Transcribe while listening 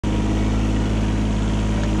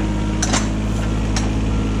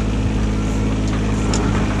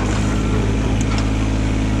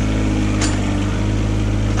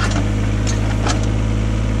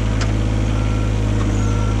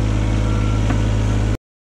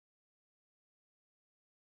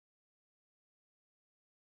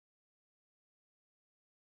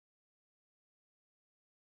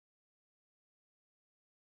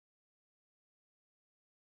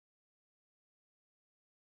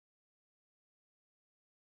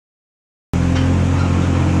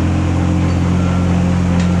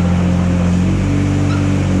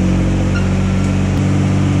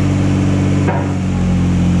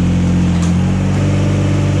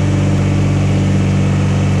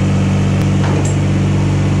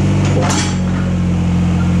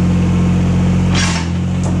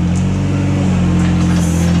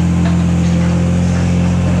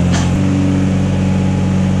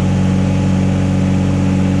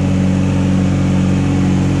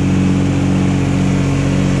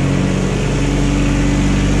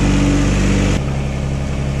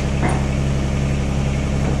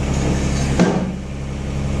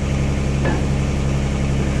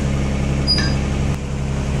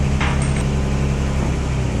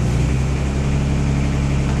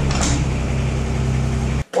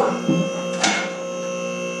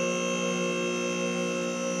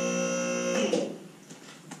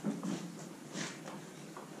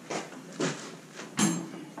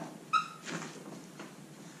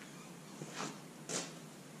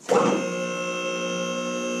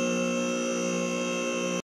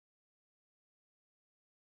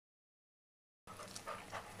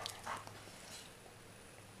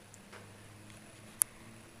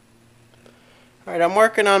Alright, I'm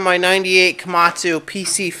working on my 98 Komatsu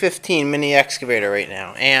PC15 mini excavator right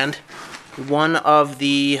now, and one of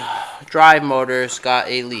the drive motors got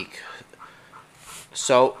a leak.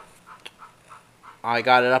 So I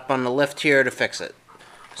got it up on the lift here to fix it.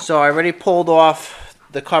 So I already pulled off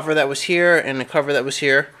the cover that was here and the cover that was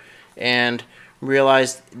here and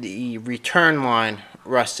realized the return line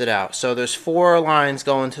rusted out. So there's 4 lines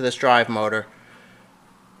going to this drive motor.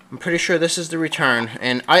 I'm pretty sure this is the return,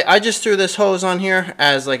 and I just threw this hose on here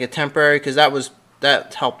as like a temporary because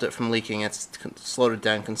that helped it from leaking. It's slowed it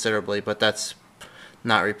down considerably, but that's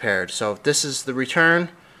not repaired. So this is the return.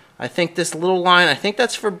 I think this little line, I think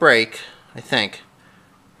that's for brake. I think.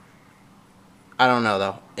 I don't know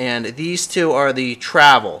though. And these two are the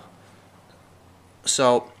travel.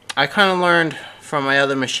 So I kind of learned from my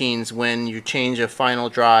other machines when you change a final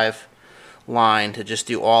drive line to just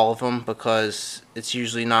do all of them, because it's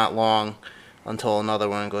usually not long until another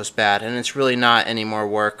one goes bad, and it's really not any more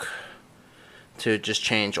work to just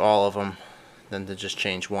change all of them than to just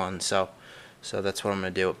change one. So that's what I'm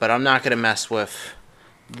going to do. But I'm not going to mess with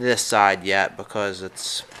this side yet because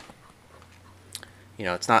it's, you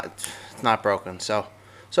know, it's not broken. So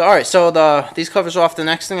all right, so these covers off. The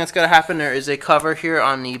next thing that's got to happen, there is a cover here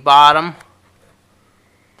on the bottom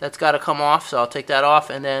that's got to come off, so I'll take that off,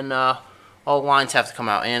 and then all the lines have to come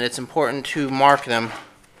out, and it's important to mark them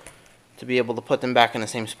to be able to put them back in the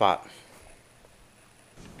same spot.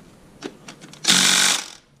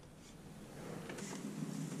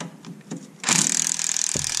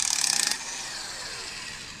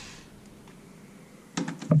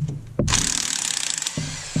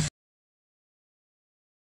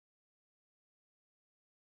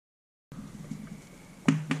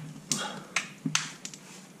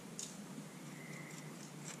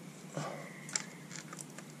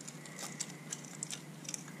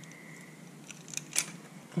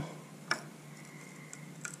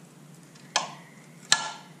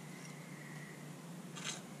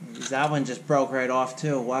 That one just broke right off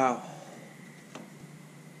too. Wow.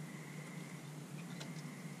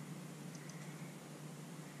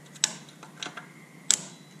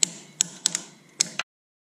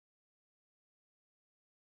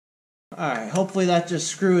 Alright, hopefully that just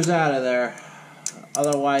screws out of there.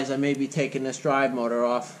 Otherwise I may be taking this drive motor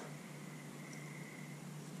off.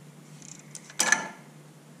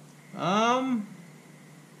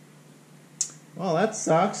 Well, that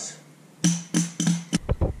sucks.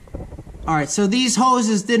 Alright, so these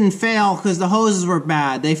hoses didn't fail because the hoses were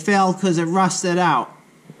bad. They failed because it rusted out.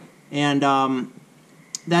 And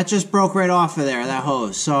that just broke right off of there, that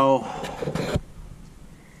hose. So,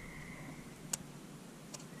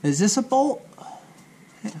 is this a bolt?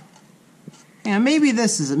 Yeah, maybe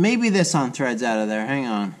this is it. Maybe this unthreads out of there. Hang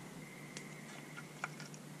on.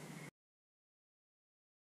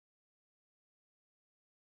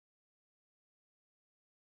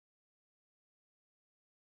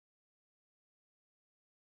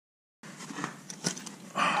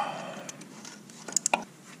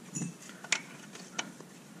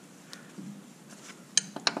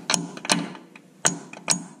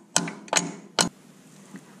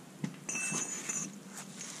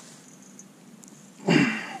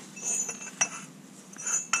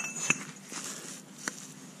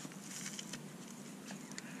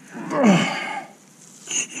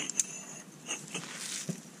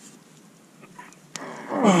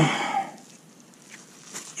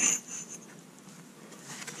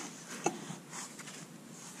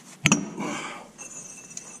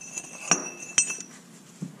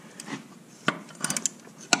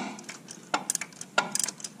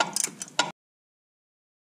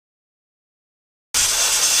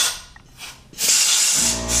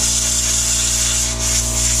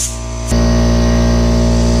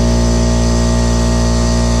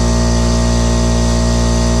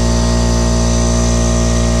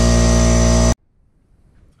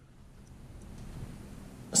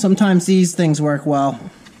 Sometimes these things work well.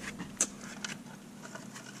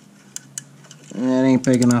 It ain't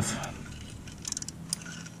big enough.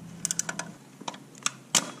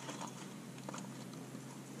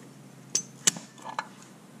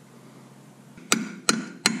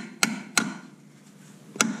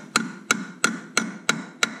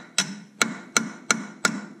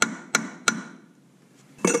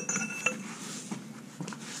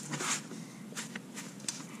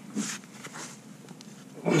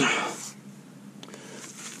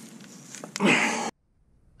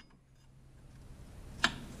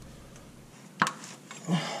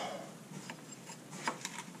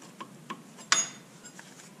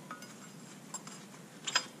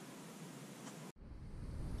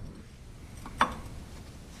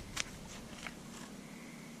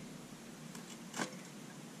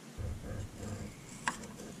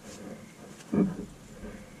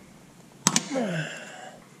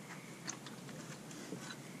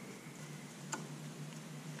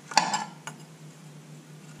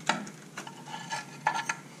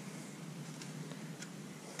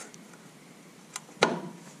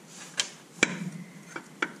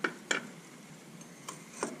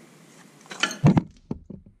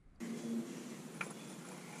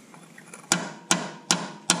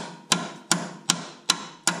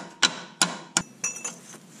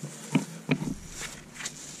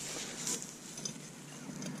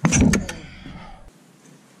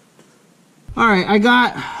 Alright, I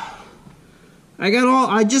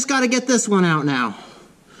just got to get this one out now.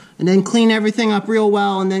 And then clean everything up real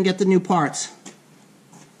well and then get the new parts.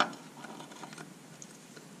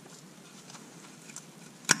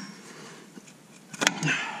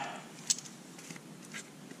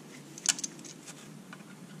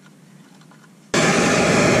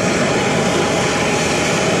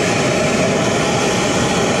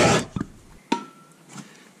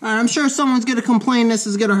 I'm sure someone's going to complain this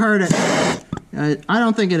is going to hurt it. I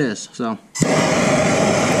don't think it is, so.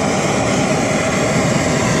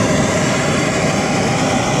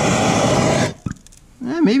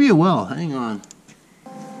 Maybe it will. Hang on.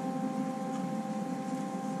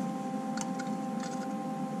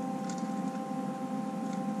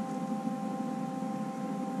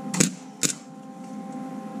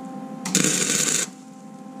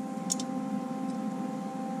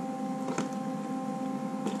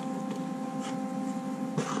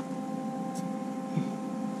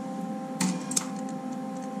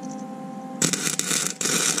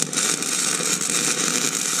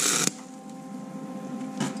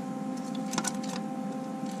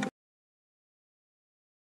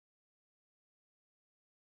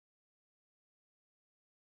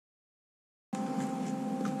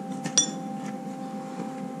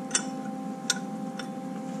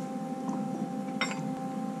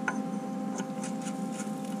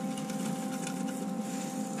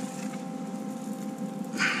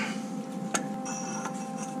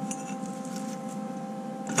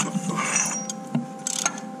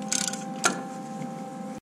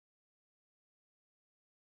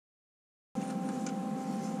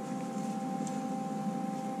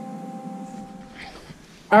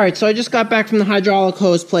 Alright, so I just got back from the hydraulic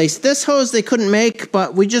hose place. This hose they couldn't make,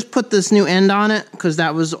 but we just put this new end on it, because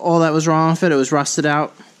that was all that was wrong with it. It was rusted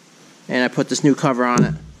out, and I put this new cover on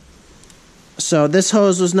it. So this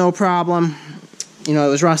hose was no problem. You know, it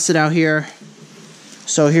was rusted out here.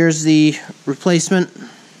 So here's the replacement.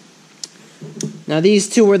 Now these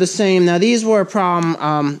two were the same. Now these were a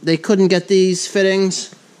problem. They couldn't get these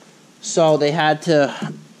fittings, so they had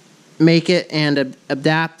to make it and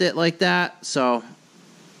adapt it like that. So,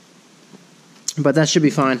 but that should be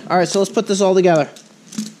fine. Alright, so let's put this all together.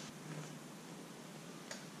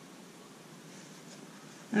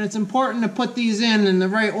 And it's important to put these in the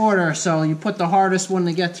right order, so you put the hardest one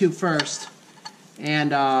to get to first.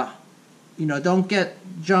 And, you know, don't get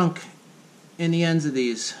junk in the ends of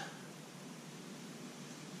these.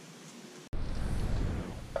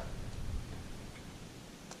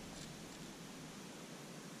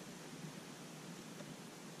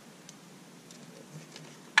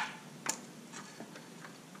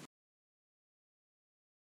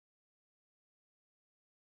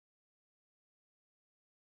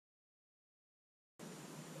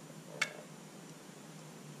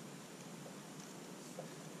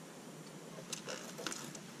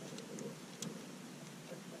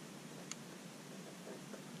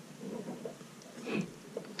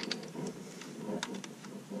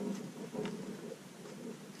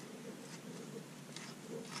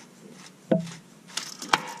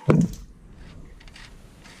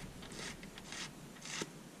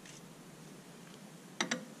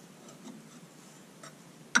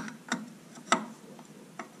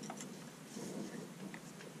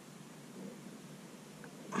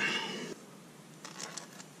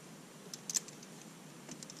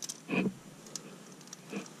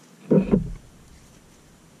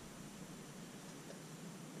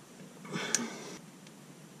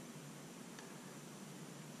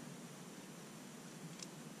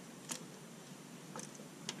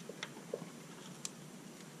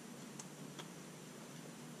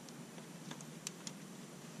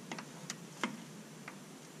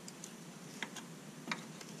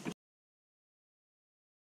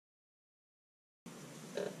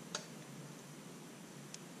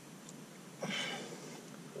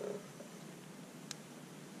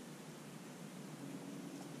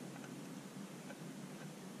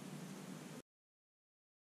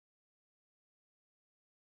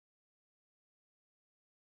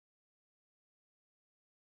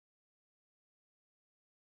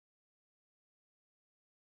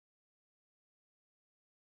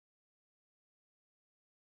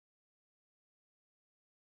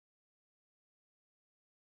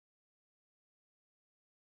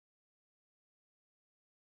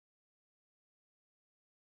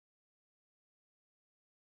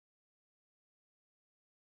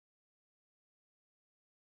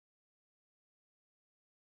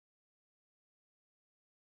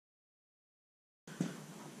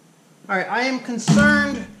 Alright, I am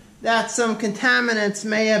concerned that some contaminants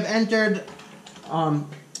may have entered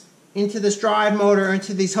into this drive motor,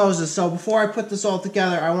 into these hoses. So before I put this all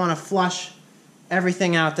together, I want to flush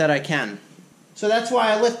everything out that I can. So that's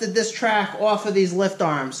why I lifted this track off of these lift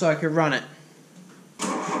arms so I could run it.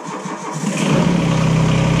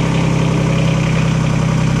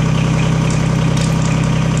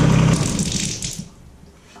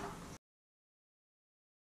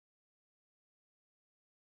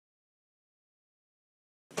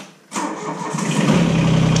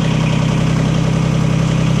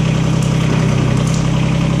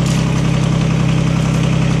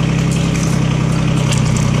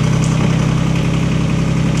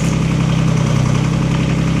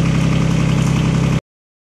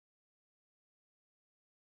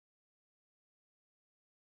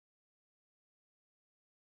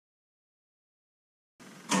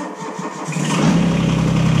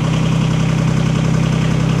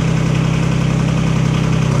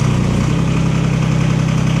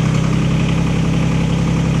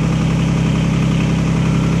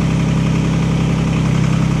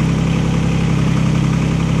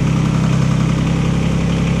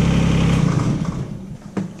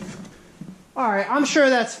 Alright, I'm sure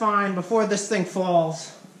that's fine before this thing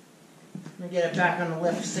falls. Let me get it back on the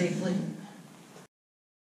lift safely.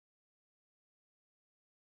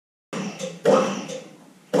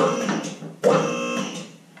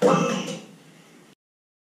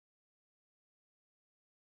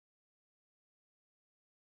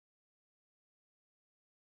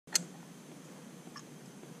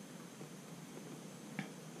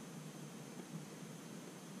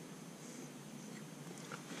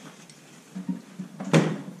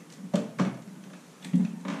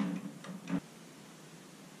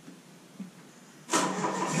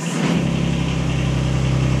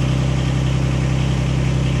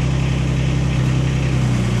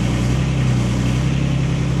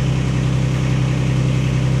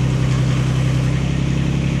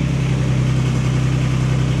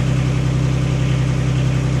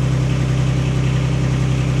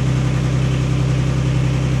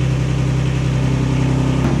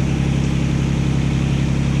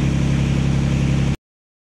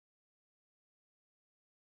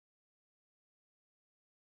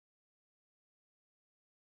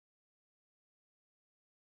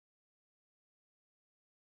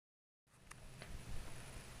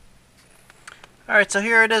 Alright, so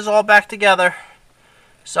here it is all back together.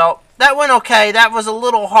 So that went okay. That was a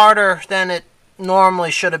little harder than it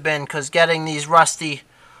normally should have been because getting these rusty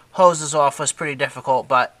hoses off was pretty difficult,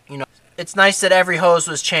 but you know, it's nice that every hose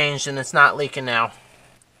was changed and it's not leaking now.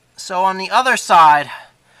 So on the other side,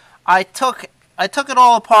 I took it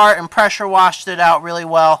all apart and pressure washed it out really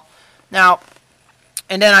well. Now,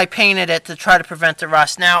 and then I painted it to try to prevent the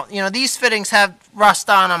rust. Now, you know, these fittings have rust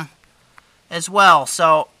on them as well,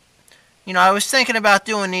 so you know, I was thinking about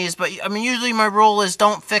doing these, but I mean, usually my rule is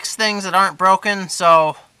don't fix things that aren't broken,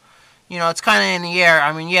 so, you know, it's kind of in the air.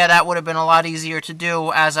 I mean, yeah, that would have been a lot easier to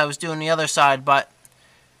do as I was doing the other side, but,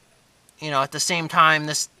 you know, at the same time,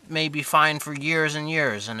 this may be fine for years and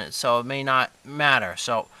years, and so it may not matter.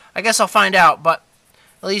 So, I guess I'll find out, but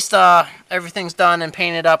at least everything's done and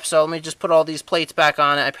painted up, so let me just put all these plates back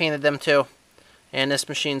on it. I painted them too, and this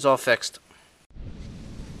machine's all fixed.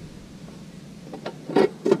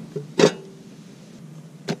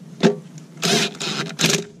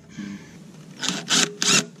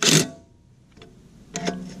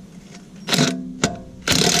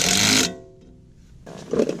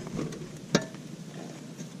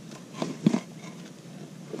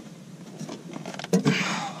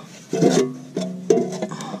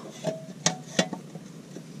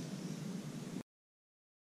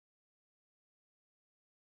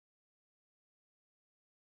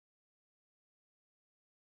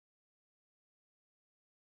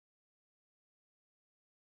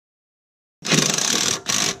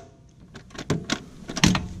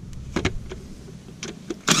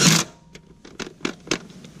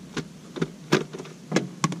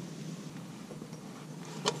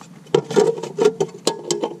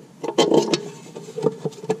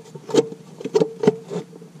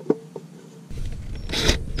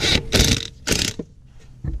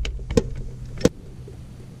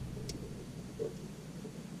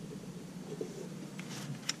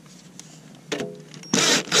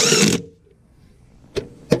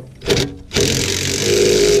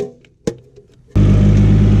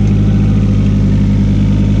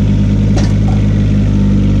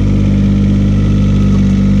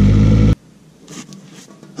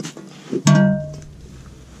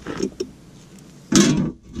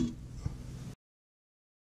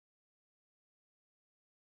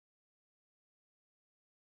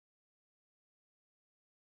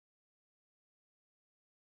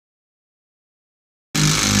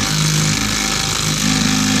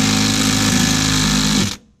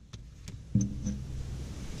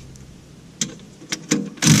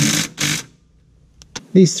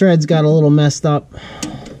 These threads got a little messed up.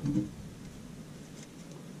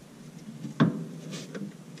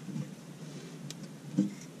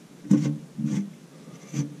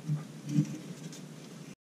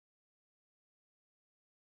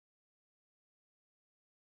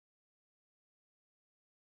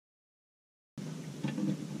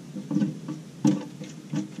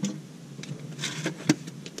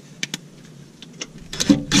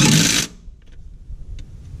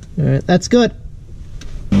 All right, that's good.